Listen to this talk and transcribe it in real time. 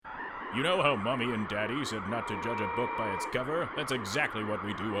You know how Mommy and Daddy said not to judge a book by its cover? That's exactly what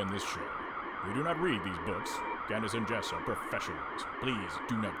we do on this show. We do not read these books. Candace and Jess are professionals. Please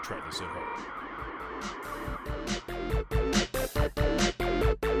do not try this at home.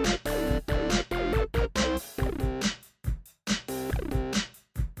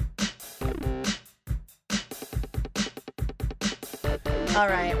 All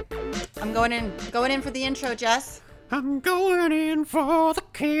right. I'm going in for the intro, Jess. I'm going in for the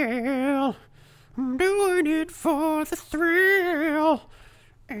kill. I'm doing it for the thrill.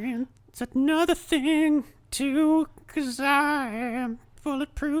 And it's another thing, too, 'cause I am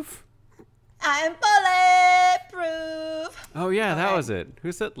bulletproof. I'm bulletproof. Oh, yeah, that Okay. was it.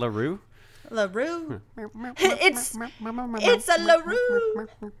 Who's it? LaRue? LaRue. It's a LaRue.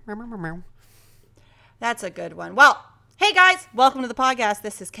 That's a good one. Well, hey guys, welcome to the podcast.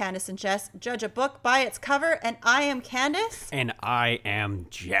 This is Candace and Jess. Judge a book by its cover, and I am Candace. And I am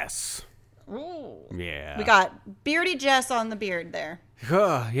Jess. Ooh. Yeah. We got Beardy Jess on the beard there.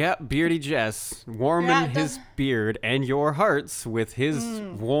 Yeah, Beardy Jess, warming Yeah, his beard and your hearts with his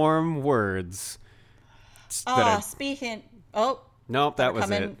warm words. Speaking. Nope, that was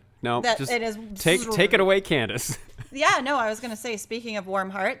coming- it. Nope, that- just it is- take it away, Candace. Yeah, no, I was going to say, speaking of warm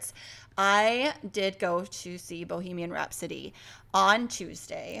hearts, I did go to see Bohemian Rhapsody on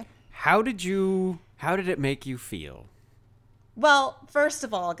Tuesday. How did it make you feel? Well, first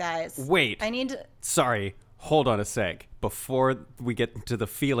of all, guys. Wait. I need to... Sorry, hold on a sec. Before we get into the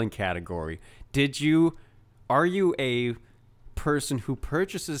feeling category, are you a person who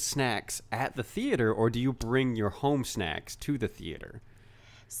purchases snacks at the theater, or do you bring your home snacks to the theater?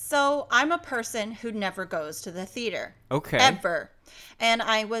 So I'm a person who never goes to the theater. Okay. Ever. And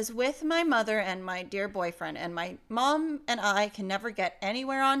I was with my mother and my dear boyfriend, and my mom and I can never get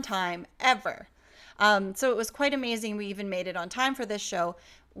anywhere on time, ever. So it was quite amazing. We even made it on time for this show.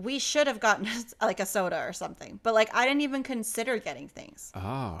 We should have gotten like a soda or something, but like I didn't even consider getting things.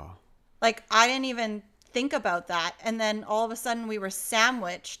 Oh. Like I didn't even think about that. And then all of a sudden we were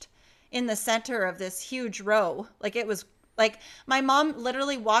sandwiched in the center of this huge row. Like it was like my mom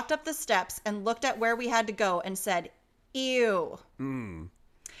literally walked up the steps and looked at where we had to go and said, "Ew."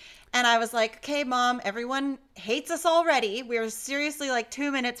 And I was like, "Okay, Mom, everyone hates us already. We're seriously like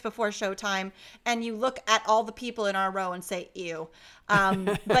 2 minutes before showtime. And you look at all the people in our row and say, ew."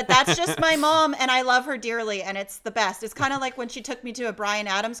 But that's just my mom, and I love her dearly, and it's the best. It's kind of like when she took me to a Bryan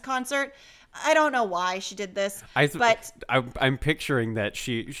Adams concert. I don't know why she did this, but I'm picturing that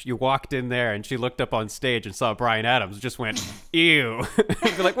she walked in there and she looked up on stage and saw Bryan Adams, just went, ew.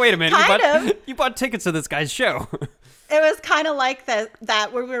 Be like, wait a minute, you bought tickets to this guy's show. it was kind of like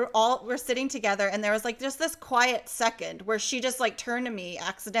that where we're sitting together, and there was like just this quiet second where she just like turned to me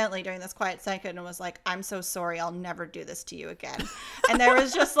accidentally during this quiet second and was like, "I'm so sorry, I'll never do this to you again." And there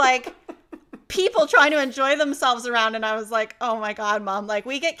was just like people trying to enjoy themselves around, and I was like, "Oh my God, Mom, like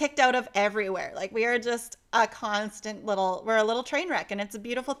we get kicked out of everywhere. Like we are just a constant we're a little train wreck, and it's a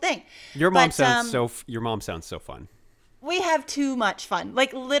beautiful thing." Your mom sounds so fun. We have too much fun.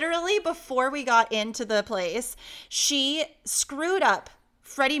 Like literally before we got into the place, she screwed up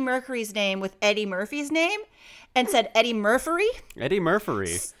Freddie Mercury's name with Eddie Murphy's name and said Eddie Murphy. Eddie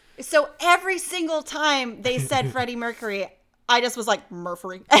Murphy. So every single time they said Freddie Mercury, I just was like,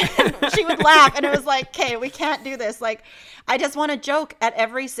 Murphy. And she would laugh, and it was like, "Okay, we can't do this." Like, I just want to joke at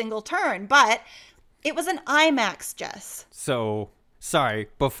every single turn. But it was an IMAX, Jess. So, sorry,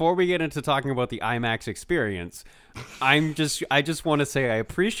 before we get into talking about the IMAX experience, I just want to say I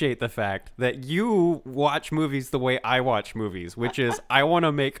appreciate the fact that you watch movies the way I watch movies, which is I want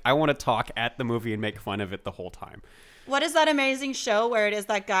to talk at the movie and make fun of it the whole time. What is that amazing show where it is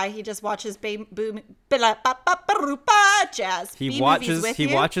that guy, he just watches jazz? He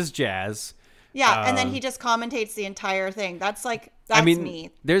watches jazz. Yeah, and then he just commentates the entire thing. That's me.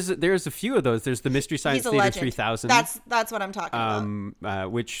 There's a few of those. There's the Mystery Science Theater legend. 3000. That's what I'm talking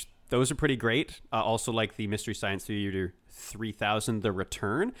about. Which those are pretty great. Also like the Mystery Science Theater 3000, The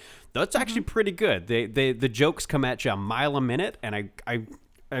Return. That's actually pretty good. The jokes come at you a mile a minute, and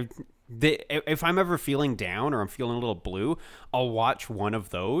if I'm ever feeling down or I'm feeling a little blue, I'll watch one of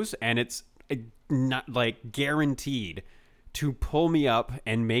those, and it's not like guaranteed to pull me up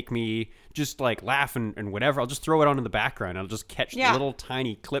and make me just like laugh and whatever. I'll just throw it on in the background. I'll just catch little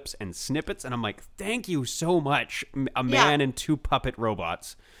tiny clips and snippets, and I'm like, thank you so much, a man and two puppet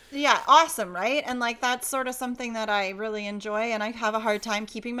robots. Yeah, awesome, right? And like that's sort of something that I really enjoy, and I have a hard time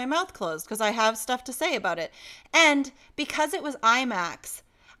keeping my mouth closed because I have stuff to say about it. And because it was IMAX,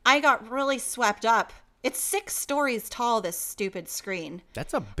 I got really swept up. It's 6 stories tall, this stupid screen.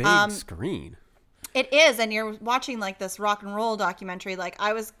 That's a big screen. It is, and you're watching like this rock and roll documentary. Like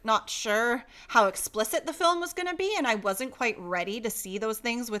I was not sure how explicit the film was going to be, and I wasn't quite ready to see those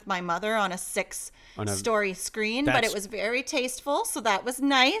things with my mother on a 6-story screen. But it was very tasteful, so that was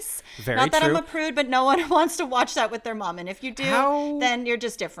nice. Very not that true. I'm a prude, but no one wants to watch that with their mom, and if you do, then you're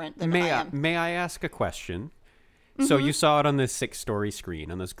just different than I am. May I ask a question? So you saw it on this 6-story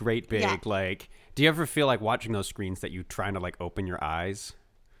screen, on this great big like. Do you ever feel like watching those screens that you trying to like open your eyes,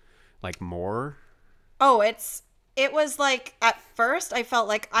 like more? Oh, it was like at first I felt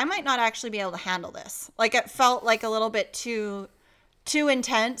like I might not actually be able to handle this. Like it felt like a little bit too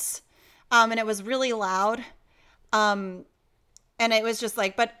intense. And it was really loud. And it was just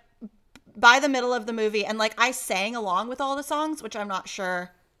like, but by the middle of the movie, and like I sang along with all the songs, which I'm not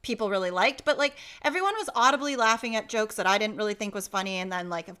sure people really liked, but like everyone was audibly laughing at jokes that I didn't really think was funny. And then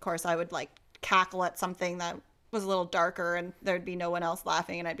like, of course I would like cackle at something that was a little darker and there'd be no one else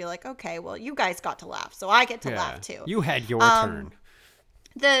laughing, and I'd be like, okay, well, you guys got to laugh, so I get to laugh too. You had your turn.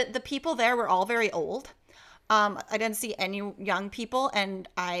 The people there were all very old. I didn't see any young people, and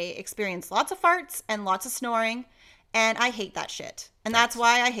I experienced lots of farts and lots of snoring, and I hate that shit. And that's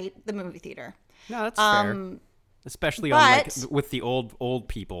why I hate the movie theater. No, that's fair. Especially on like with the old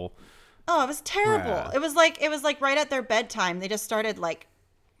people. Oh, it was terrible. It was like right at their bedtime, they just started like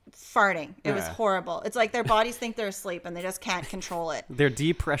farting. It was horrible. It's like their bodies think they're asleep and they just can't control it. They're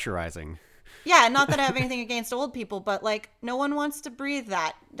depressurizing. Yeah, not that I have anything against old people, but like no one wants to breathe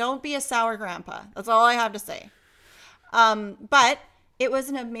that. Don't be a sour grandpa. That's all I have to say. But it was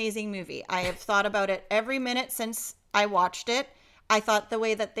an amazing movie. I have thought about it every minute since I watched it. I thought the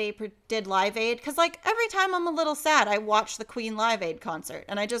way that they did Live Aid, because like every time I'm a little sad, I watch the Queen Live Aid concert,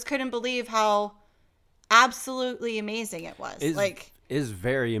 and I just couldn't believe how absolutely amazing it was. Is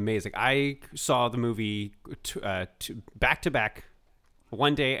very amazing. I saw the movie back to back,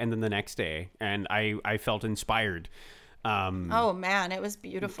 one day and then the next day, and I felt inspired. Oh man, it was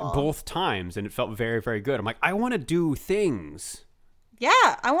beautiful both times, and it felt very, very good. I'm like, I want to do things. Yeah,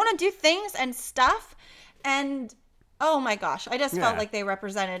 I want to do things and stuff, and oh my gosh, I just felt like they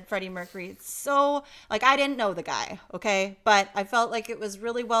represented Freddie Mercury so, like, I didn't know the guy, okay? But I felt like it was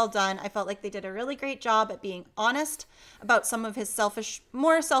really well done. I felt like they did a really great job at being honest about some of his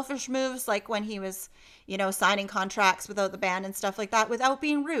more selfish moves, like when he was, signing contracts without the band and stuff like that, without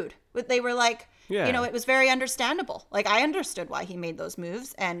being rude. They were like, it was very understandable. Like, I understood why he made those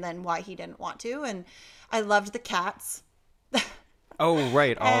moves and then why he didn't want to. And I loved the cats. Oh,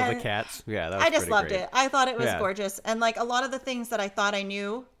 right. All the cats. Yeah, that was I just loved great. it. I thought it was gorgeous. And like a lot of the things that I thought I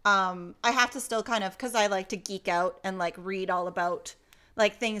knew, I have to still kind of, because I like to geek out and like read all about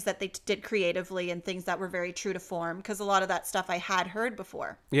like things that they did creatively and things that were very true to form, because a lot of that stuff I had heard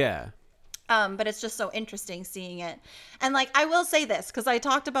before. Yeah. But it's just so interesting seeing it. And like, I will say this, because I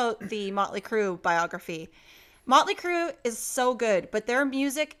talked about the Motley Crue biography. Motley Crue is so good, but their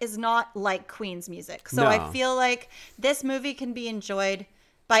music is not like Queen's music. So I feel like this movie can be enjoyed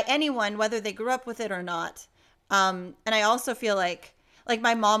by anyone, whether they grew up with it or not. And I also feel like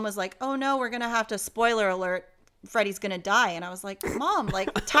my mom was like, oh no, we're going to have to, spoiler alert, Freddie's going to die. And I was like, Mom, like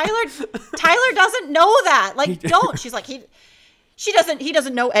Tyler doesn't know that. Like, don't. She's like, he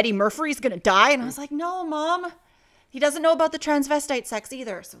doesn't know Eddie Murphy's going to die. And I was like, no, Mom, he doesn't know about the transvestite sex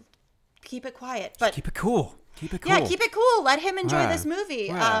either. So keep it quiet. But just keep it cool. Keep it cool. Yeah, keep it cool. Let him enjoy this movie.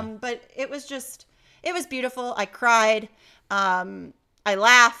 But it was beautiful. I cried. I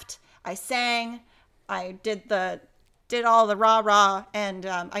laughed. I sang. I did all the rah-rah. And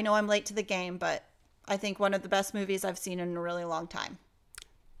I know I'm late to the game, but I think one of the best movies I've seen in a really long time.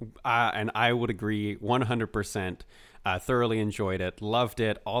 And I would agree 100%. Thoroughly enjoyed it, loved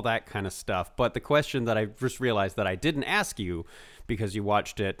it, all that kind of stuff. But the question that I just realized that I didn't ask you, because you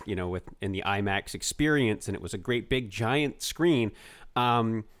watched it, in the IMAX experience, and it was a great big giant screen.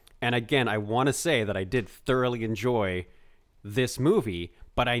 And again, I want to say that I did thoroughly enjoy this movie,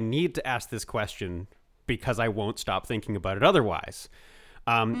 but I need to ask this question because I won't stop thinking about it otherwise.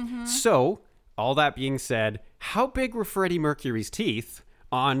 So, all that being said, how big were Freddie Mercury's teeth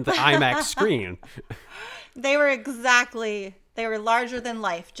on the IMAX screen? They were larger than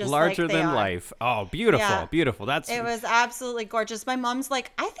life, just larger like they than are. Life. Oh, beautiful, Yeah. beautiful. It was absolutely gorgeous. My mom's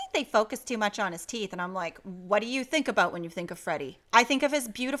like, I think they focus too much on his teeth. And I'm like, what do you think about when you think of Freddie? I think of his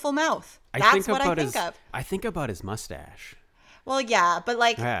beautiful mouth. That's what I think of. I think about his mustache. Well, yeah, but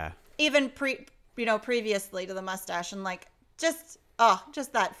like even previously to the mustache, and like just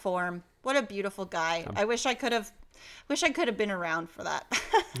that form. What a beautiful guy. I wish I could have been around for that.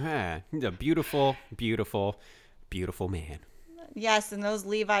 Yeah, he's a beautiful, beautiful, beautiful man. Yes, and those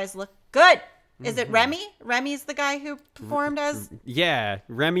Levi's look good. Is it Remy? Remy's the guy who performed as? Yeah,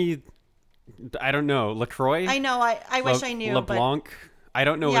 Remy I don't know. LaCroix? I know. I wish I knew. LeBlanc? I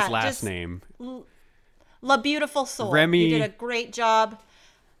don't know Yeah, his last just- name. La Beautiful Soul. Remy- You did a great job.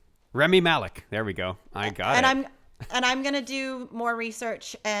 Remy Malik. There we go. I got it. I'm gonna do more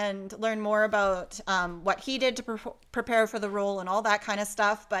research and learn more about what he did to prepare for the role and all that kind of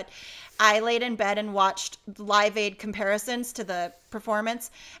stuff. But I laid in bed and watched Live Aid comparisons to the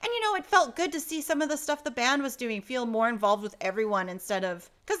performance, and it felt good to see some of the stuff the band was doing feel more involved with everyone instead of,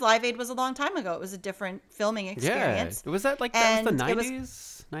 because Live Aid was a long time ago. It was a different filming experience. Yeah. Was that like that was the And it was-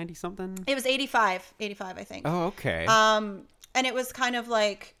 90s? 90 something? It was 85 I think. Oh, okay. And it was kind of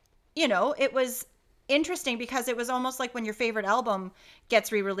like, it was interesting because it was almost like when your favorite album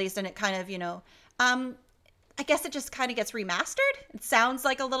gets re-released and it kind of, I guess it just kind of gets remastered. It sounds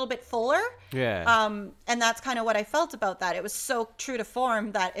like a little bit fuller. Yeah. And that's kind of what I felt about that. It was so true to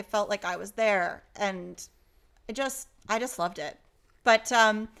form that it felt like I was there, and I just loved it. But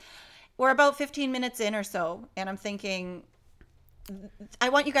we're about 15 minutes in or so, and I'm thinking, I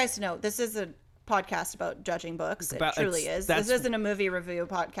want you guys to know this is a podcast about judging books. It truly is. This isn't a movie review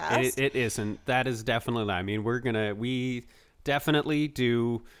podcast. It isn't. That is definitely. I mean, we definitely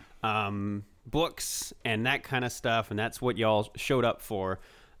do books and that kind of stuff, and that's what y'all showed up for.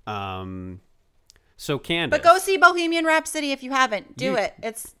 So Candace, but go see Bohemian Rhapsody if you haven't. Do it.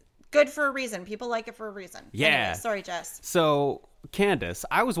 It's good for a reason. People like it for a reason. Yeah. Anyway, sorry, Jess. So Candace,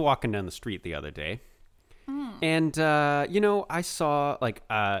 I was walking down the street the other day. And, I saw,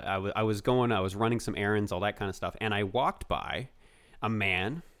 I was running some errands, all that kind of stuff. And I walked by a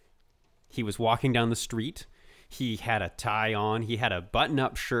man. He was walking down the street. He had a tie on. He had a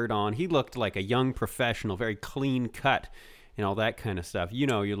button-up shirt on. He looked like a young professional, very clean cut and all that kind of stuff.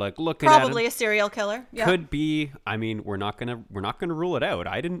 You're like looking at him. Probably a serial killer. Yeah. Could be. I mean, we're not gonna rule it out.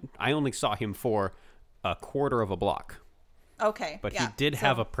 I only saw him for a quarter of a block. Okay. But yeah. he did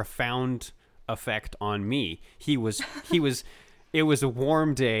have a profound effect on me. It was a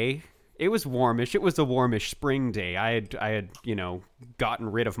warm day. It was warmish. It was a warmish spring day. I had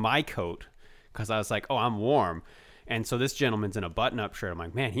gotten rid of my coat because I was like, oh, I'm warm. And so this gentleman's in a button-up shirt. I'm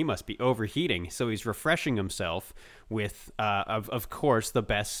like, man, he must be overheating. So he's refreshing himself with, of course, the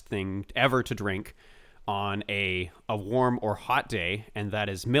best thing ever to drink on a warm or hot day, and that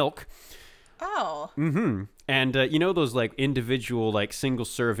is milk. Oh. Mm-hmm. And those like individual, like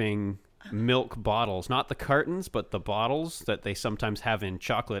single-serving milk bottles, not the cartons, but the bottles that they sometimes have in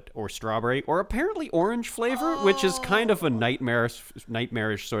chocolate or strawberry or apparently orange flavor, which is kind of a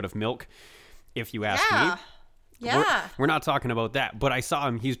nightmarish sort of milk, if you ask me. Yeah. We're not talking about that, but I saw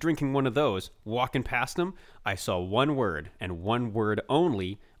him. He's drinking one of those. Walking past him, I saw one word and one word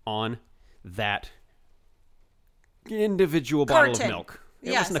only on that individual bottle of milk.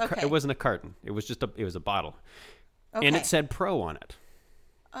 It wasn't a carton. It was just it was a bottle. Okay. And it said Pro on it.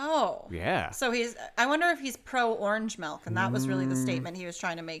 Oh. Yeah. So I wonder if he's pro orange milk, and that was really the statement he was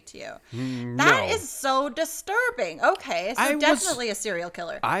trying to make to you. That is so disturbing. Okay. So definitely a serial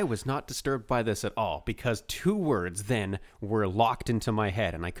killer. I was not disturbed by this at all because two words then were locked into my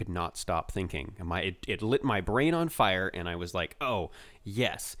head and I could not stop thinking. It lit my brain on fire and I was like, oh,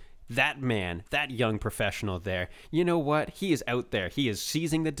 yes. That man, that young professional there, you know what? He is out there. He is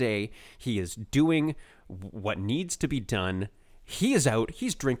seizing the day. He is doing what needs to be done. He is out.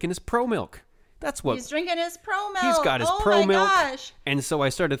 He's drinking his Pro milk. That's what he's drinking. His Pro milk. He's got his Pro milk. Gosh. And so I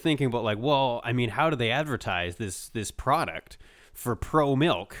started thinking about how do they advertise this product for Pro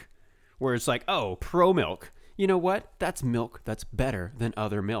milk? Where it's like, oh, Pro milk. You know what? That's milk that's better than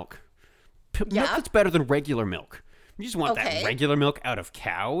other milk. Milk that's better than regular milk. You just want that regular milk out of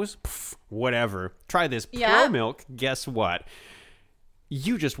cows? Pff, whatever. Try this Pro milk. Guess what?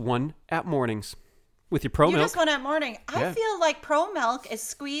 You just won at mornings. With your Pro milk. You just won at morning. I feel like Pro milk is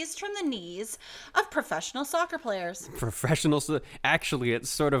squeezed from the knees of professional soccer players. Actually, it's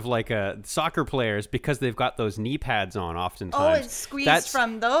sort of like soccer players because they've got those knee pads on oftentimes. Oh, it's squeezed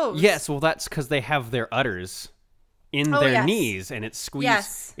from those. Yes, well, that's because they have their udders in their knees, and it's squeezed.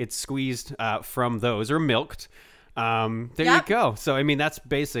 Yes. It's squeezed from those or milked. There you go. So, I mean, that's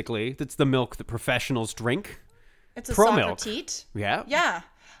the milk that professionals drink. It's a Pro soccer milk. teat. Yeah. Yeah.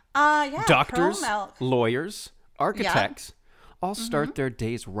 Doctors, Pro milk. lawyers, architects all start their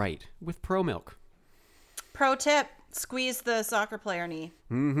days right with Pro milk. Pro tip: squeeze the soccer player knee.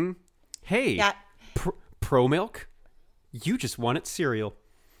 Mm-hmm. Hey, Pro milk, you just wanted cereal.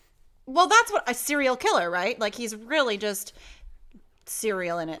 Well, that's what a serial killer, right? Like he's really just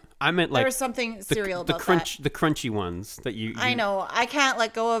cereal in it. I meant like there's something cereal about the crunchy ones that you. I know. I can't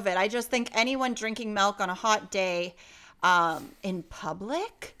let go of it. I just think anyone drinking milk on a hot day, in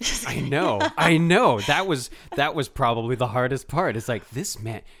public. I know. That was probably the hardest part. It's like, this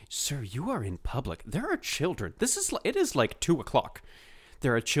man, sir, you are in public. There are children. It is like 2:00.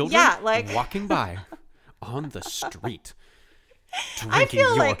 There are children walking by on the street. I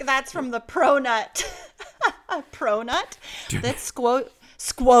feel like that's from the pro nut. A pro nut? That's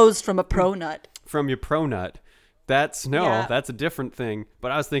squoze from a pro nut. From your pro nut. That's a different thing.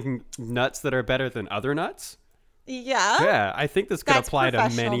 But I was thinking nuts that are better than other nuts. Yeah. Yeah, I think this could That's apply to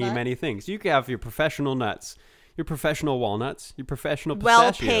professional many, nut. many things. You can have your professional nuts, your professional walnuts, your professional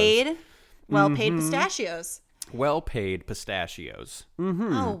pistachios. Well-paid pistachios. Well-paid pistachios.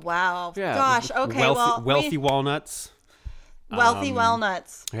 Mm-hmm. Oh, wow. Yeah. Gosh, okay, wealthy walnuts. Wealthy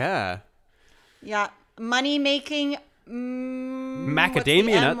walnuts. Yeah. Yeah. Money-making...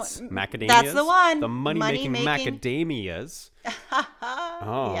 Macadamia nuts. Macadamias. That's the one. The money-making Money-making- macadamias.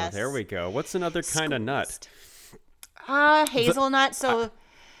 Oh, Yes. there we go. What's another kind of nut? Hazelnut. So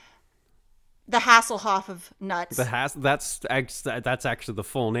the Hasselhoff of nuts. That's actually the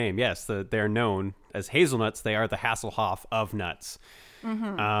full name. Yes, they're known as hazelnuts. They are the Hasselhoff of nuts.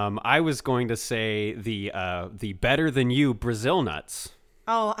 Mm-hmm. I was going to say the better than you Brazil nuts.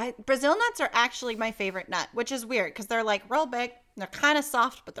 Brazil nuts are actually my favorite nut, which is weird because they're like real big. They're kind of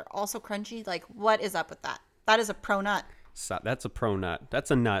soft, but they're also crunchy. Like, what is up with that? That is a pro nut. So that's a pro nut. That's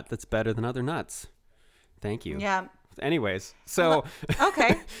a nut that's better than other nuts. Thank you. Yeah. Anyways, so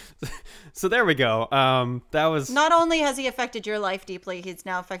Okay. so there we go. That was Not only has he affected your life deeply, he's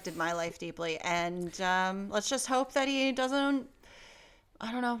now affected my life deeply. And let's just hope that he doesn't,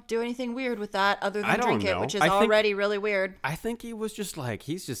 I don't know, do anything weird with that other I than don't drink it, know. which is I think- already really weird. I think he was just like,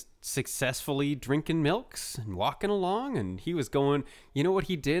 he's just successfully drinking milks and walking along, and he was going, you know what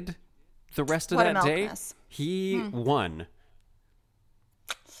he did the rest of What a that milk day? mess. He won.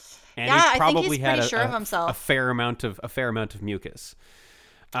 And Yeah, I he think probably he's had pretty sure of himself. a fair amount of mucus.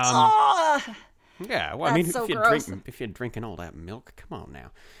 Oh, Yeah, well, I mean, That's so if you're drinking all that milk, come on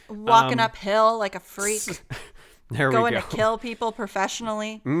now. walking uphill like a freak, There we going go. to kill people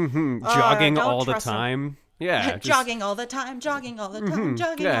professionally. Jogging don't all the trust him. time. Yeah, just- Jogging all the time, jogging all the time,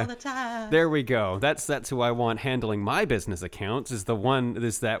 jogging yeah. all the time. There we go. That's who I want handling my business accounts. Is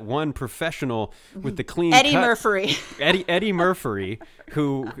that one professional with the clean Eddie cut. Murphy. Eddie Murphy,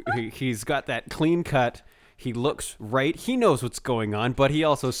 who he's got that clean cut. He looks right. He knows what's going on, but he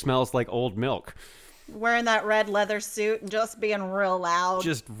also smells like old milk. Wearing that red leather suit and just being real loud.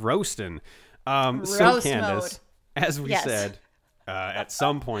 Just roasting. So Roast Candace, as we Yes. said, at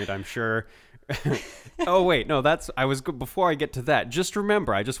some point, I'm sure. Oh wait, no, before I get to that, just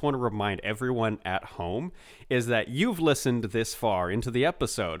remember, I just want to remind everyone at home is that you've listened this far into the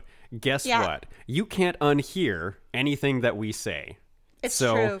episode. Guess Yeah. what? You can't unhear anything that we say. It's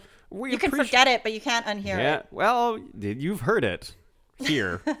So true. we You can appreciate- forget it, but you can't unhear Yeah, it. well, you've heard it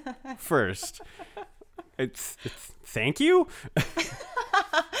here first. It's thank you.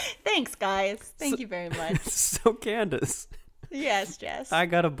 Thanks, guys. Thank you very much. So Candace, Yes, Jess. I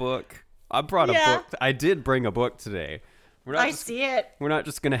got a book. I brought a Yeah. book. I did bring a book today. We're not I just, see it. We're not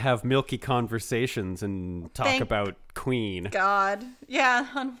just gonna have milky conversations and talk Thank about Queen. God. Yeah.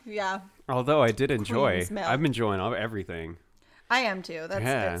 Yeah. Although I did enjoy. Queen's milk. I'm enjoying everything. I am too. Yeah.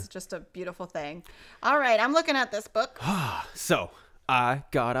 That's just a beautiful thing. All right. I'm looking at this book. So I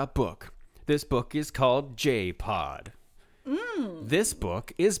got a book. This book is called J-Pod. This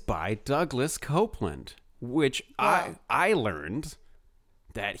book is by Douglas Copeland, which Wow. I learned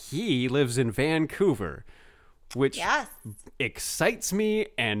that he lives in Vancouver, which Yes. excites me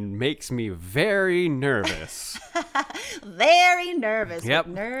and makes me very nervous. Very nervous. Yep.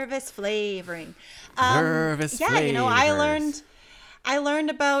 With nervous flavoring. Nervous Yeah, you know, flavors. I learned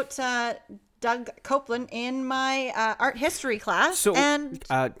about Doug Copeland in my art history class, So, and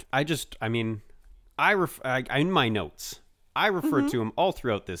in my notes, I refer Mm-hmm. to him all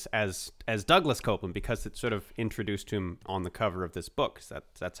throughout this as Douglas Copeland because it sort of introduced him on the cover of this book. 'Cause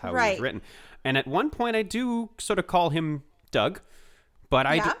that's how he Right. was written. And at one point, I do sort of call him Doug, but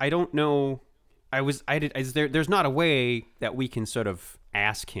Yeah. I don't know. There's not a way that we can sort of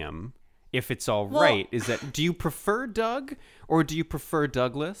ask him if it's all Well- right. Is that, do you prefer Doug or do you prefer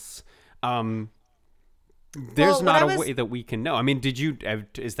Douglas? There's Well, not what a I was- way that we can know. I mean,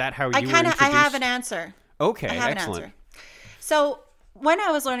 is that how you I were kind of introduced? I have an answer. Okay, I have excellent. an answer. So when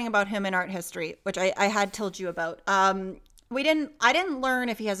I was learning about him in art history, which I had told you about, I didn't learn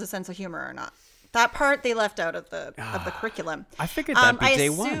if he has a sense of humor or not. That part they left out of the curriculum. I figured that'd be day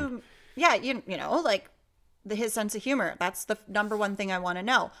one. Yeah, you know, like his sense of humor. That's the number one thing I want to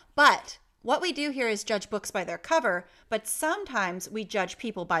know. But what we do here is judge books by their cover, but sometimes we judge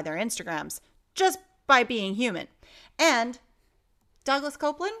people by their Instagrams, just by being human. And Douglas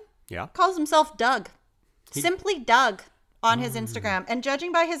Copeland Yeah. calls himself Doug. Simply Doug on his Instagram. And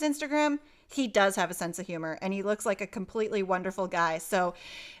judging by his Instagram, he does have a sense of humor and he looks like a completely wonderful guy. So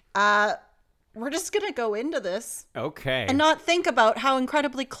we're just going to go into this Okay. and not think about how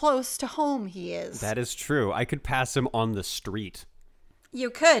incredibly close to home he is. That is true. I could pass him on the street. You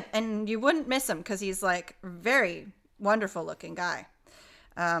could, and you wouldn't miss him because he's like a very wonderful looking guy.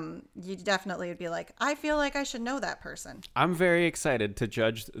 You definitely would be like, I feel like I should know that person. I'm very excited to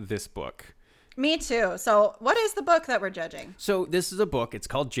judge this book. Me too. So what is the book that we're judging? So this is a book. It's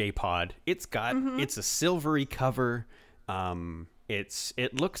called J-Pod. It's got it's a silvery cover.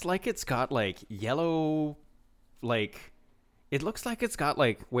 It looks like it's got like yellow, like it looks like it's got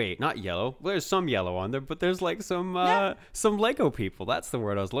like wait, not yellow. There's some yellow on there, but there's like some Lego people. That's the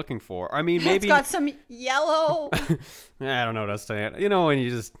word I was looking for. I mean, maybe It's got some yellow. I don't know what I was saying. You know, when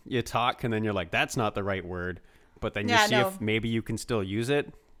you talk and then you're like, that's not the right word, but then you Yeah, see no. if maybe you can still use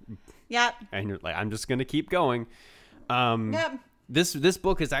it, Yeah. and you're like, I'm just gonna keep going. Yeah. This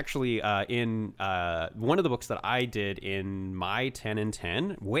book is actually in one of the books that I did in my 10 and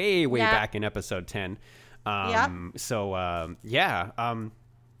 10, way Yeah. back in episode 10. So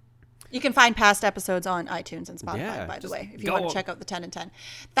You can find past episodes on iTunes and Spotify, Yeah, by the just way, if you go- want to check out the 10 and 10.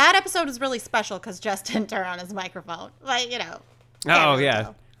 That episode is really special because Jess didn't turn on his microphone. Like, you know. can't oh really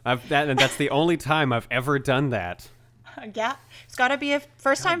yeah, that's the only time I've ever done that. tell. Yeah. It's got to be a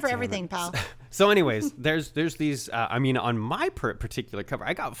first time for everything, pal. So, anyways, there's these. I mean, on my particular cover,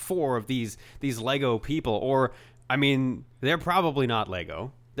 I got 4 of these Lego people, or I mean, they're probably not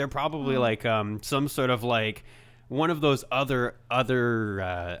Lego. They're probably like some sort of like one of those other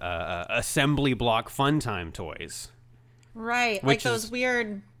assembly block fun time toys. Right. Which like those is-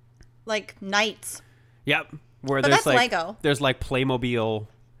 weird, like, knights. Yep. Where But there's that's like Lego. there's like Playmobil,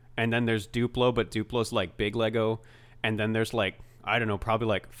 and then there's Duplo, but Duplo's like big Lego, and then there's like I don't know, probably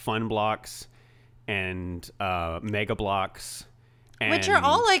like Fun Blocks and Mega Blocks. Which are and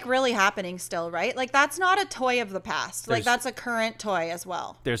all like really happening still, right? Like that's not a toy of the past. Like There's- that's a current toy as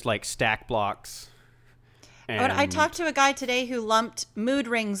well. There's like Stack Blocks. But I and- talked to a guy today who lumped mood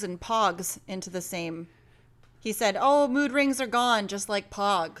rings and pogs into the same. He said, "Oh, mood rings are gone, just like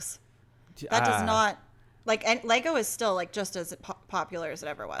pogs." That does not like. And Lego is still like just as popular as it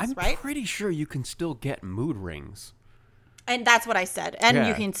ever was, I'm right? pretty sure you can still get mood rings. And that's what I said. And Yeah.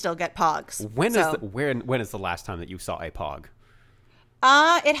 you can still get pogs. When So- is the last time that you saw a Pog?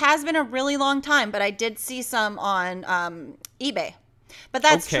 It has been a really long time, but I did see some on eBay. But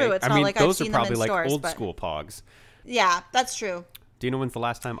that's true. It's I not mean, like I've those seen are them probably in like stores. old but school Pogs. yeah, that's true. Do you know when's the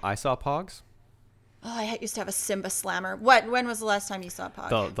last time I saw Pogs? Oh, I used to have a Simba Slammer. When was the last time you saw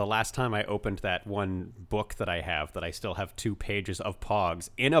Pog? The last time I opened that one book that I have, that I still have 2 pages of Pogs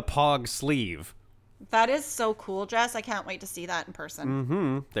in a Pog sleeve. That is so cool, Jess. I can't wait to see that in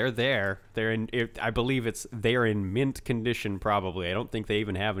person. They're there. I believe they're in mint condition. Probably. I don't think they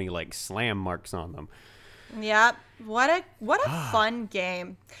even have any like slam marks on them. Yeah. What a fun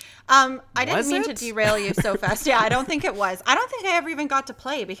game. I didn't Was mean it? to derail you so fast. Yeah, I don't think it was. I don't think I ever even got to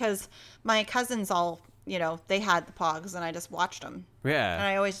play because my cousins all, they had the Pogs and I just watched them. Yeah. And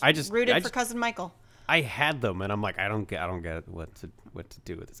I always rooted for cousin Michael. I had them, and I'm like, I don't get what to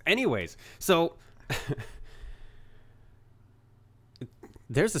do with this. Anyways, so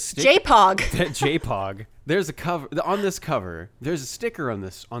there's a sticker. J-Pog. J-Pog. There's a cover on this cover. There's a sticker on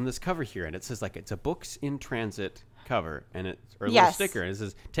this cover here, and it says like it's a books in transit cover, and a little Yes. sticker, and it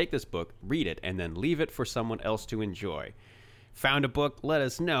says, "Take this book, read it, and then leave it for someone else to enjoy. Found a book, let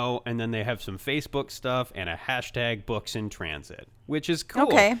us know." And then they have some Facebook stuff and a hashtag books in transit, which is cool.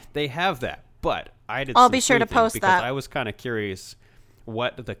 Okay. They have that, but I did. I'll some be sure to sleuthing post because that. I was kind of curious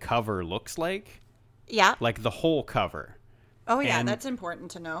what the cover looks like Yeah. the whole cover. Oh, yeah. and- That's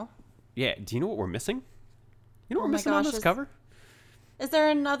important to know. Yeah. Do you know what we're missing? You know what Oh we're my missing on gosh, this is- cover? Is there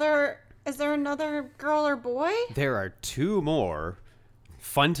another girl or boy? There are 2 more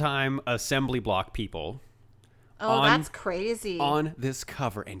Funtime assembly block people Oh, on- that's crazy. on this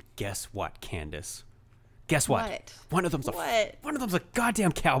cover, and guess what, Candace? Guess what? What? One of them's a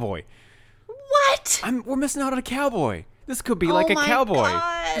goddamn cowboy. What? We're missing out on a cowboy. This could be Oh like a my cowboy.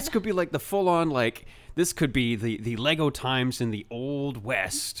 God. This could be like the full on this could be the Lego times in the Old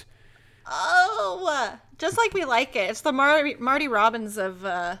West. Oh, just like we like it. It's the Marty Robbins of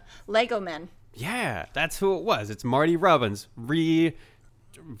Lego Men. Yeah, that's who it was. It's Marty Robbins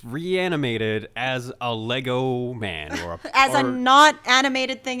reanimated as a Lego man or As a not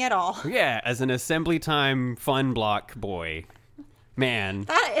animated thing at all. yeah, as an assembly time fun block boy man.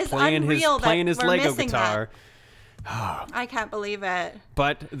 That is playing unreal that playing his we're Lego missing guitar. I can't believe it.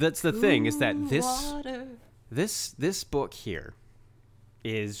 But that's the thing, is that Water. this book here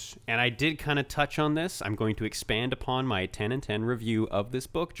is, and I did kind of touch on this. I'm going to expand upon my 10 and 10 review of this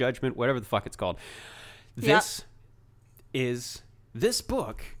book, Judgment, whatever the fuck it's called. This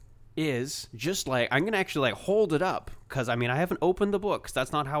book is just like, I'm going to actually like hold it up, because I mean, I haven't opened the book, 'cause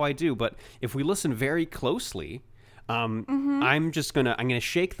that's not how I do, but if we listen very closely, I'm going to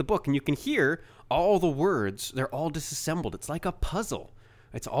shake the book, and you can hear all the words. They're all disassembled. It's like a puzzle.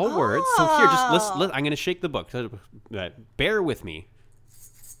 It's all words. So here, just listen. I'm going to shake the book. Bear with me.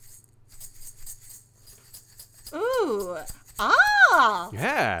 Ooh. Ah.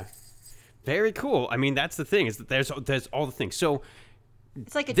 Yeah. Very cool. I mean, that's the thing, is that there's all the things. So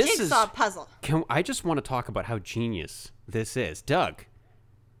It's like a this jigsaw puzzle. I just want to talk about how genius this is. Douglas.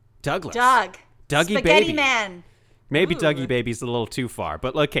 Dougie Spaghetti Baby. Man. Maybe Ooh. Dougie Baby's a little too far,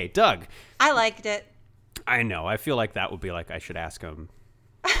 but okay, Doug. I liked it. I know. I feel like that would be like, I should ask him.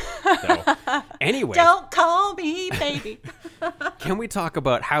 So, anyway. Don't call me baby. Can we talk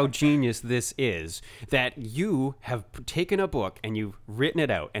about how genius this is, that you have taken a book and you've written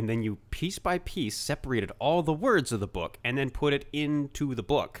it out, and then you piece by piece separated all the words of the book and then put it into the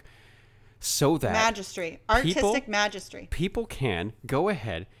book, so that Artistic magistry. people can go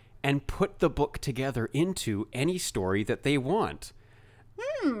ahead and put the book together into any story that they want.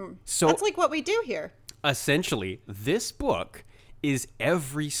 So That's like what we do here. essentially, this book is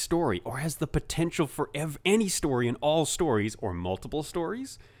every story, or has the potential for any story in all stories, or multiple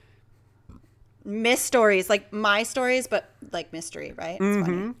stories. Miss stories, like my stories, but like mystery, right? It's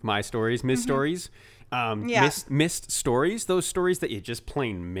funny. My stories, missed stories, Yeah. missed stories, those stories that you just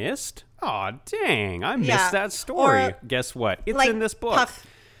plain missed. Aw, dang, I missed Yeah. that story. Or, Guess what? It's Like in this book.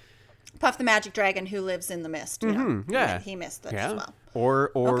 Puff the Magic Dragon who lives in the mist. You know? yeah. He missed this Yeah. as well.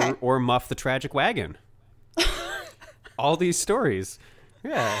 Or Okay. Muff the Tragic Wagon. All these stories.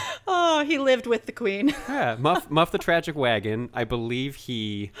 Yeah. Oh, he lived with the queen. Yeah. Muff the Tragic Wagon, I believe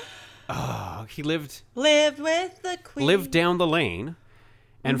he lived Lived with the queen. down the lane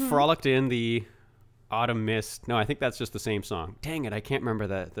and frolicked in the autumn mist. No, I think that's just the same song. Dang it, I can't remember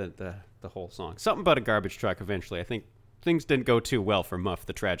the whole song. Something about a garbage truck eventually. I think things didn't go too well for Muff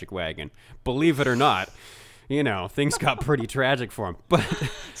the Tragic Wagon. Believe it or not, things got pretty tragic for him. But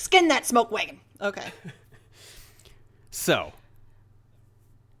Skin that smoke wagon. Okay. so,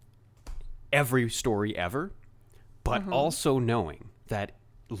 every story ever, but also knowing that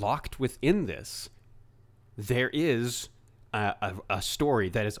locked within this, there is a story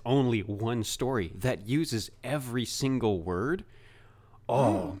that is only one story that uses every single word.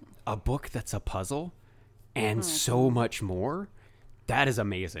 A book that's a puzzle and so much more. That is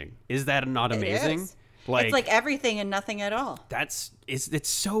amazing. Is that not amazing? It is. It's like everything and nothing at all. It's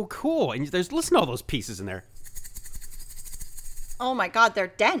so cool. And listen to all those pieces in there. Oh my God, they're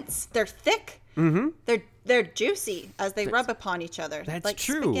dense. They're thick. Mm-hmm. They're juicy as they rub upon each other. That's like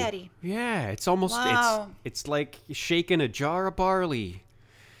true. Spaghetti. Yeah, it's almost Wow. it's like shaking a jar of barley.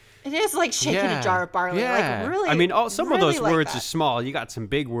 It is like shaking a jar of barley. Yeah. Like really. I mean, some of really those like words that. are small. You got some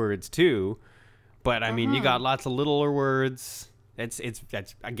big words too, but I mean, you got lots of littler words. That's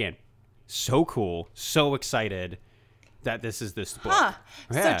again so cool. So excited that this is this book. Huh.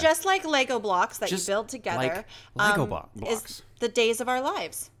 Yeah. So just like Lego blocks that Just you build together, like Lego blocks. is the days of our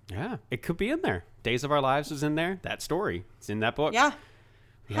lives. Yeah, it could be in there. Days of Our Lives is in there. That story, it's in that book. Yeah.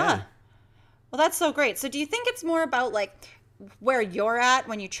 Yeah. Huh. Well, that's so great. So do you think it's more about like where you're at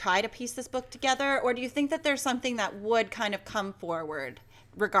when you try to piece this book together, or do you think that there's something that would kind of come forward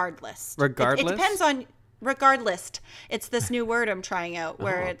regardless? Regardless? It depends on regardless. It's this new word I'm trying out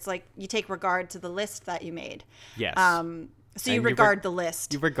where it's like you take regard to the list that you made. Yes. So you And regard the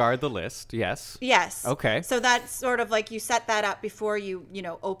list. You regard the list. Yes. Yes. Okay. So that's sort of like you set that up before you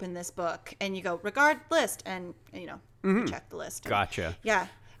open this book and you go regard list and you check the list. Gotcha. Yeah.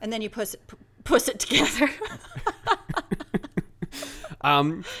 And then you puss it together.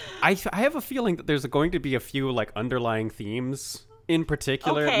 I have a feeling that there's going to be a few like underlying themes in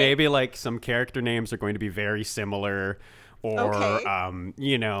particular. Okay. Maybe like some character names are going to be very similar, or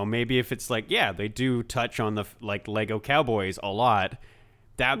Okay. maybe if it's like they do touch on the like Lego Cowboys a lot.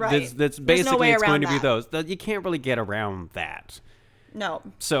 That's Right. that's There's no basically way it's going around to be that. those. That you can't really get around that. No.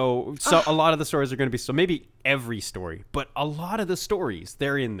 So a lot of the stories are going to be maybe every story, but a lot of the stories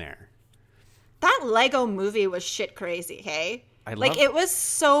they're in there. That Lego movie was shit crazy, hey? It was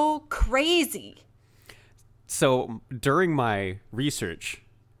so crazy. So during my research,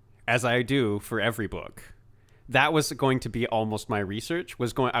 as I do for every book, that was going to be almost my research.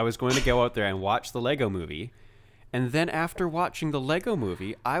 I was going to go out there and watch the Lego movie, and then after watching the Lego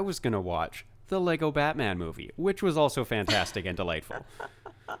movie, I was going to watch the Lego Batman movie, which was also fantastic and delightful.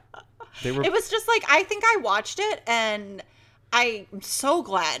 It was just like, I think I watched it and I'm so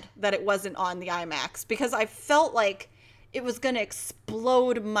glad that it wasn't on the IMAX because I felt like it was going to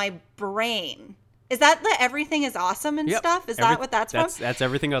explode my brain. Is that the Everything is Awesome and stuff? Is that what that's from? That's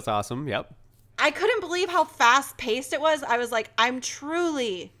Everything Is Awesome. Yep. I couldn't believe how fast paced it was. I was like, I'm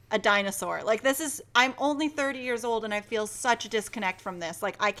truly a dinosaur. Like I'm only 30 years old and I feel such a disconnect from this.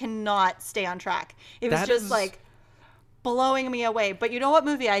 Like I cannot stay on track. It was just like blowing me away. But you know what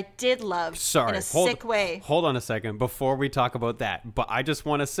movie I did love in a sick way? Hold on a second before we talk about that. But I just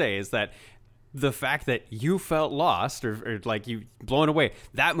want to say is that the fact that you felt lost or like you blown away,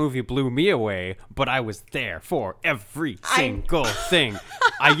 that movie blew me away, but I was there for every single thing.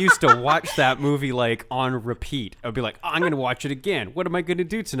 I used to watch that movie like on repeat. I'd be like, I'm going to watch it again. What am I going to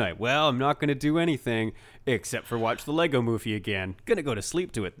do tonight? Well, I'm not going to do anything except for watch the Lego movie again. Going to go to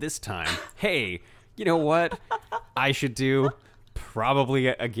sleep to it this time. Hey, you know what I should do probably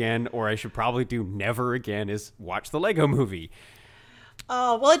again, or I should probably do never again, is watch the Lego movie.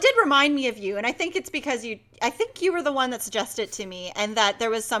 Oh, well, it did remind me of you. And I think it's because I think you were the one that suggested it to me. And that there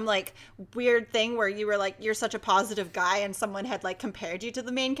was some like weird thing where you were like, you're such a positive guy. And someone had like compared you to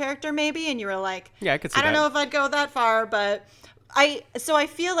the main character maybe. And you were like, yeah, I could see I don't know if I'd go that far. But I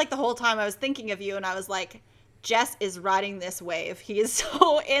feel like the whole time I was thinking of you and I was like, Jess is riding this wave. He is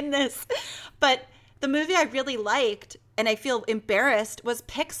so in this. But the movie I really liked, and I feel embarrassed, was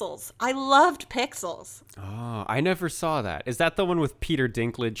Pixels. I loved Pixels. Oh, I never saw that. Is that the one with Peter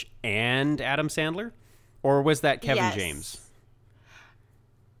Dinklage and Adam Sandler? Or was that Kevin James?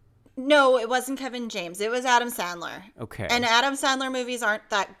 No, it wasn't Kevin James. It was Adam Sandler. Okay. And Adam Sandler movies aren't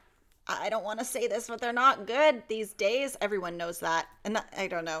that, I don't want to say this, but they're not good these days. Everyone knows that. And that, I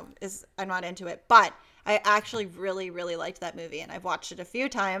don't know, I'm not into it. But I actually really, really liked that movie, and I've watched it a few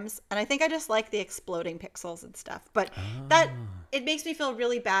times, and I think I just like the exploding pixels and stuff. But it makes me feel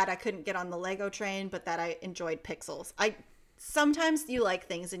really bad I couldn't get on the Lego train, but that I enjoyed Pixels. Sometimes you like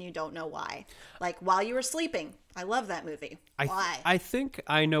things and you don't know why. Like While You Were Sleeping. I love that movie. Why? I think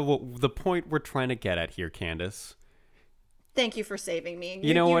I know what the point we're trying to get at here, Candace. Thank you for saving me.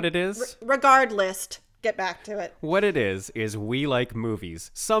 You know what it is? Regardless, get back to it. What it is we like movies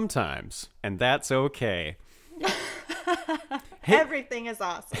sometimes, and that's okay. Everything is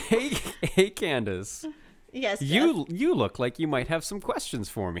awesome. Hey, Candace. Yes. You look like you might have some questions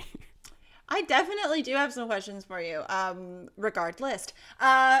for me. I definitely do have some questions for you. Regardless,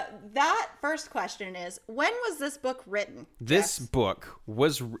 that first question is: when was this book written? This book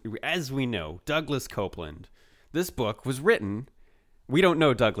was, as we know, Douglas Copeland. This book was written. We don't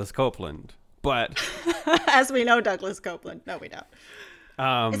know Douglas Copeland. But as we know, Douglas Copeland. No, we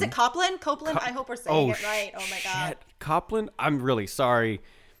don't. Is it Copland? Copeland? I hope we're saying it right. Oh my God. Copland? I'm really sorry,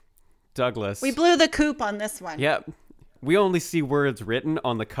 Douglas. We blew the coop on this one. Yep. We only see words written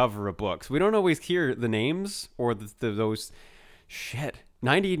on the cover of books. We don't always hear the names or those. Shit.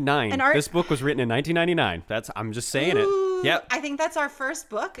 99. This book was written in 1999. I'm just saying it. Yep. I think that's our first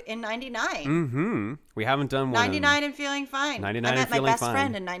book in 99. Mm-hmm. We haven't done one. 99 and feeling fine. 99 I met and feeling my best fine.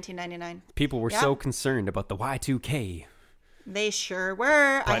 friend in 1999. People were so concerned about the Y2K. They sure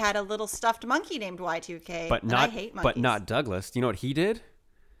were. I had a little stuffed monkey named Y2K. But and I hate monkeys. But not Douglas. Do you know what he did?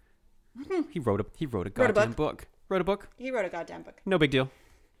 He wrote a goddamn book. Wrote a book. He wrote a goddamn book. No big deal.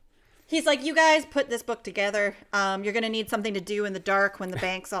 He's like, you guys put this book together. You're going to need something to do in the dark when the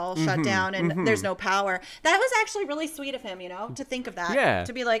banks all shut down and there's no power. That was actually really sweet of him, to think of that. Yeah.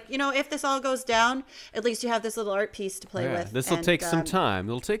 To be like, if this all goes down, at least you have this little art piece to play with. This will take some time.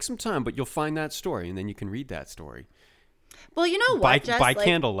 It'll take some time, but you'll find that story and then you can read that story. Well, you know what, Jess? By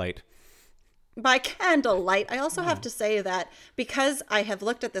candlelight. By candlelight. I also have to say that because I have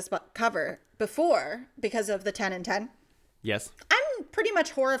looked at this cover before because of the 10 and 10. Yes. I'm pretty much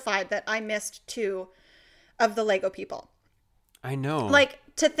horrified that I missed 2 of the Lego people. I know. Like,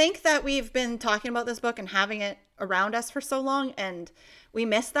 to think that we've been talking about this book and having it around us for so long and we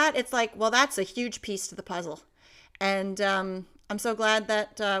missed that, it's like, well, that's a huge piece to the puzzle. And I'm so glad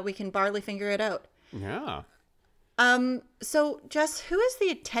that we can barely figure it out. Yeah. So, Jess, who is the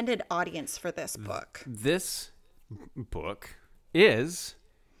intended audience for this book? This book is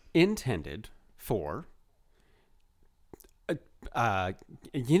intended for... do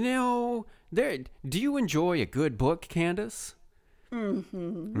you enjoy a good book, Candace?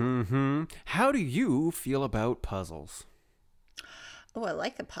 Mm-hmm. Mm-hmm. How do you feel about puzzles? Oh, I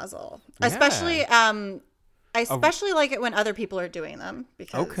like a puzzle. Yeah. Especially, I especially like it when other people are doing them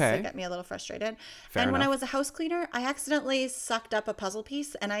because they get me a little frustrated. Fair enough. When I was a house cleaner, I accidentally sucked up a puzzle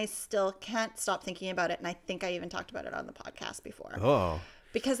piece and I still can't stop thinking about it. And I think I even talked about it on the podcast before. Oh.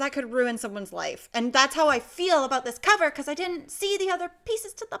 because that could ruin someone's life. And that's how I feel about this cover because I didn't see the other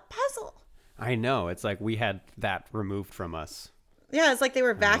pieces to the puzzle. I know. It's like we had that removed from us. Yeah, it's like they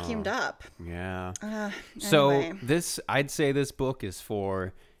were vacuumed up. Yeah. Anyway. So I'd say this book is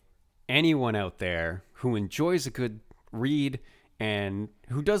for anyone out there who enjoys a good read and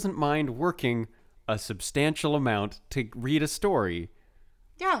who doesn't mind working a substantial amount to read a story.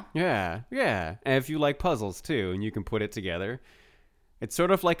 Yeah. Yeah. And if you like puzzles too, and you can put it together, it's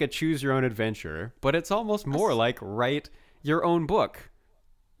sort of like a choose your own adventure, but it's almost more like write your own book.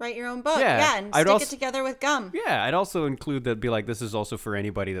 Write your own book. Yeah. Yeah, and stick it together with gum. Yeah, I'd also include that. Be like, this is also for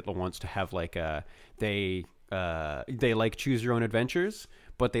anybody that wants to have like they like choose your own adventures,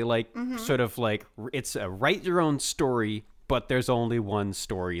 but they like sort of like it's a write your own story, but there's only one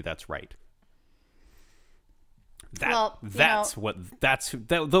story that's right. Those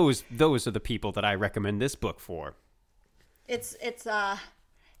are the people that I recommend this book for. It's a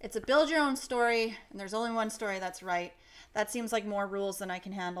build your own story, and there's only one story that's right. That seems like more rules than I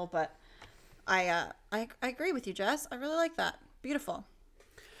can handle, but I agree with you, Jess. I really like that. Beautiful.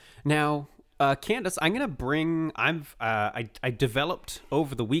 Now, Candace, I'm gonna bring. I developed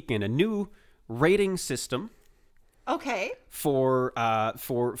over the weekend a new rating system. Okay. To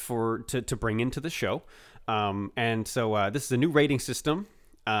bring into the show, and so this is a new rating system,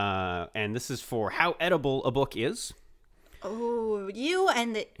 and this is for how edible a book is. Oh, you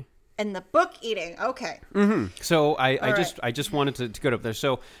and the book eating. Okay. So I right. just wanted to go up there.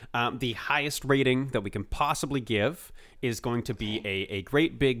 So the highest rating that we can possibly give is going to be a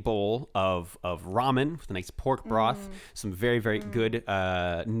great big bowl of ramen with a nice pork broth, some very, very good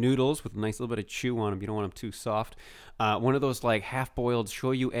noodles with a nice little bit of chew on them. You don't want them too soft. One of those like half-boiled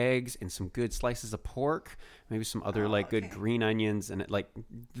shoyu eggs and some good slices of pork, maybe some other good green onions. And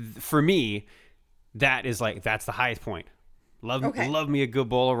for me, that's the highest point. Love me a good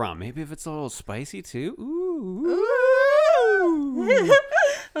bowl of ramen. Maybe if it's a little spicy too. Ooh.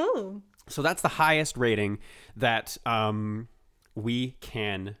 Ooh. So that's the highest rating that we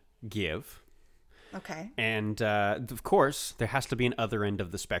can give. Okay. And of course, there has to be an other end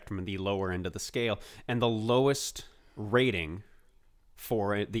of the spectrum and the lower end of the scale. And the lowest rating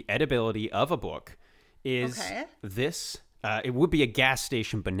for the edibility of a book is this. It would be a gas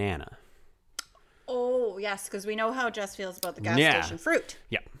station banana. Oh, yes, because we know how Jess feels about the gas Yeah. station fruit.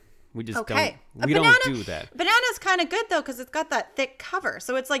 Yeah. We just Okay. don't do that. Banana's kind of good, though, because it's got that thick cover.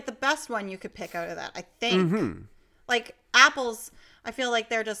 So it's like the best one you could pick out of that, I think. Like apples, I feel like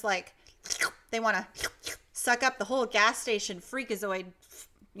they're just like, they want to suck up the whole gas station freakazoid,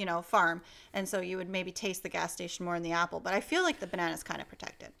 farm. And so you would maybe taste the gas station more in the apple. But I feel like the banana's kind of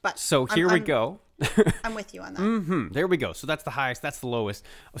protected. But So here we go. I'm with you on that. There we go. So that's the highest. That's the lowest.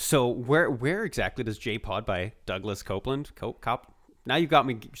 So where exactly does J-Pod by Douglas Copeland? Now you got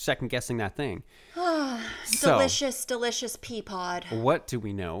me second guessing that thing. So, Delicious pea pod. what do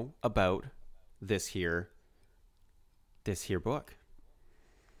we know about this here book?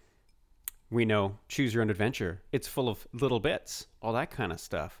 We know choose your own adventure. It's full of little bits, all that kind of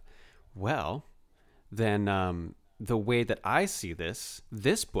stuff. Well, then the way that I see this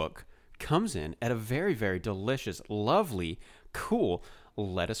book comes in at a very, very delicious, lovely, cool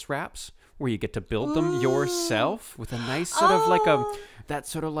lettuce wraps where you get to build them yourself with a nice sort of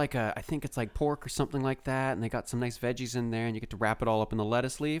I think it's like pork or something like that, and they got some nice veggies in there, and you get to wrap it all up in the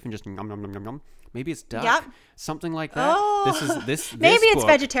lettuce leaf and just nom nom nom nom nom. Maybe it's duck, something like that. Oh. This Maybe it's book,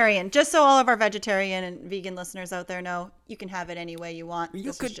 vegetarian. Just so all of our vegetarian and vegan listeners out there know, you can have it any way you want. You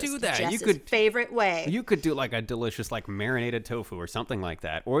This could is just do that. You Jess's could favorite way. You could do like a delicious like marinated tofu or something like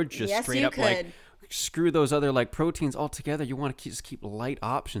that, or just Yes, straight you up like could. screw those other like proteins all together. You want to just keep light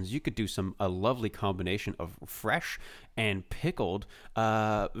options. You could do a lovely combination of fresh and pickled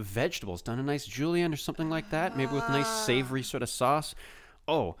vegetables, done a nice julienne or something like that, maybe with a nice savory sort of sauce.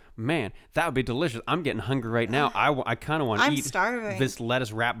 Oh man, that would be delicious. I'm getting hungry right now. I kind of want to I'm eat starving. this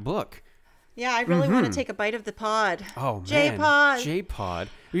lettuce wrap book. Yeah, I really want to take a bite of the pod. Oh man, J-pod. J-pod.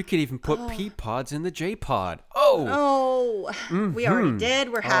 You could even put pea pods in the J-pod. Oh, we already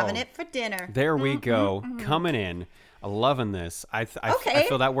did. We're having it for dinner. there we go. Coming in. Loving this. I Okay.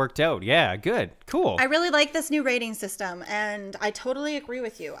 feel that worked out. Yeah, good. Cool. I really like this new rating system, and I totally agree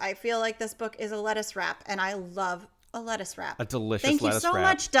with you. I feel like this book is a lettuce wrap, and I love a lettuce wrap. A delicious Thank you lettuce so wrap.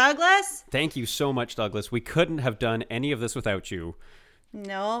 much, Douglas. Thank you so much, Douglas. We couldn't have done any of this without you.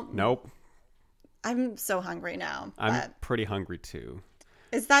 No, Nope. I'm so hungry now. I'm But pretty hungry too.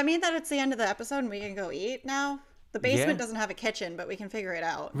 does that mean that it's the end of the episode and we can go eat now? The basement Yeah. doesn't have a kitchen, but we can figure it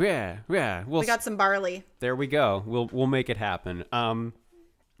out. Yeah. We got some barley. There we go. We'll make it happen.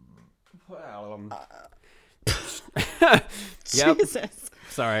 Yep. Jesus.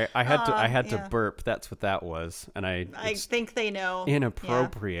 Sorry, I had to yeah. burp. That's what that was, and I it's think they know.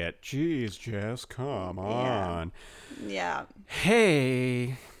 inappropriate. Jeez, Jess, come Yeah. on. Yeah.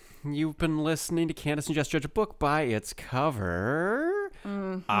 Hey, you've been listening to Candace and Jess Judge a Book by its cover.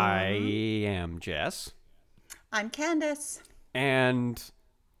 I am Jess, I'm Candace. and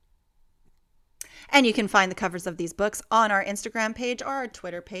And you can find the covers of these books on our Instagram page or our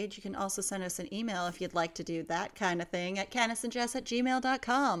Twitter page. You can also send us an email if you'd like to do that kind of thing at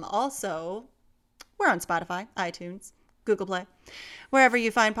candaceandjess@gmail.com. Also, we're on Spotify, iTunes, Google Play. Wherever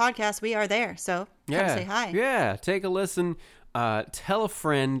you find podcasts, we are there. So come say hi. Yeah, take a listen. Tell a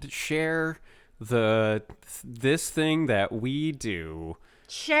friend. Share this thing that we do.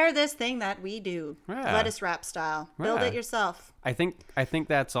 Share this thing that we do. Yeah. Lettuce wrap style. Build Yeah. it yourself. I think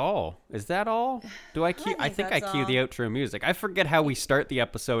that's all. Is that all? Do I cue? I think I that's cue the all. outro music. I forget how we start the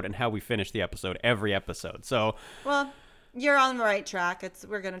episode and how we finish the episode every episode. So Well, you're on the right track.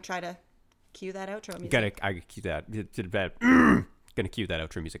 We're going to try to cue that outro music. I cue that. Gonna cue that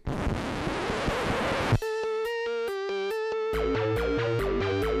outro music.